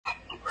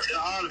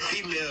all the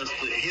females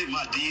to hit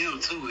my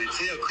DM too and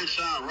tell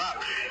Krishan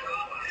Rock.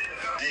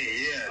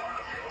 Hey, yeah.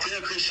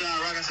 Tell Krishan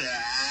Rock, I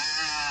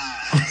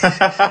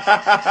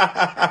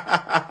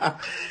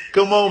said,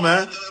 Come on,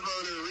 man.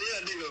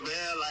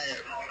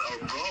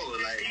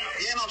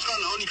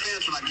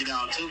 When I get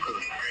down too, cause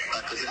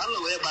I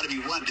know everybody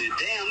be wondering,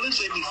 damn, let's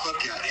say be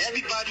fucking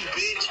everybody,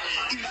 bitch.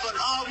 You be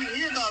fucking all we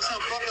hear about some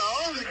fucking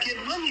hoes and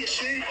getting money and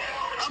shit.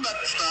 I'm about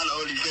to start the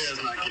OnlyFans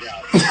when I get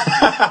out.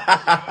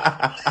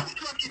 Let's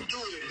fucking do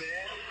it,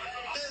 man.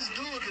 Let's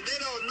do it, cause they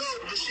don't know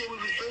the shit we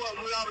be doing.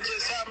 We all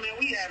just out, man.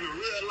 We having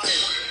real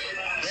life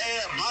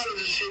bad models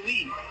and shit.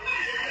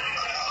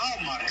 Oh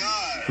my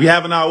God. We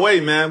having our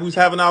way, man. We was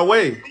having our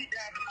way.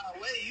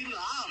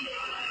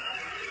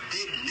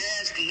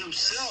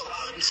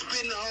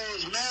 Spitting the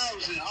hoes'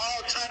 mouths and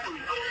all type of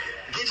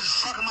bitches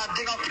sucking my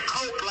dick off the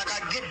coke like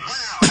I get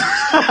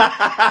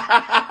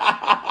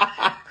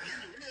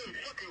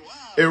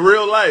wild. In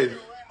real life.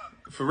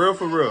 For real,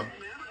 for real.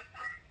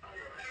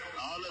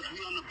 All us, we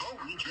on the boat,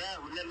 we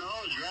letting the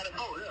hoes drive the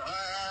boat.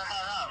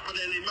 Put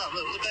that in your mouth.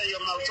 Put that in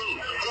your mouth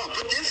too. Hold on,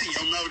 put this in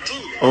your mouth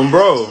too.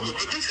 Bro.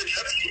 Put this in,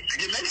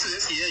 it makes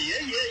sense.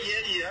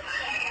 Yeah.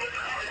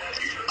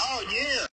 Oh yeah.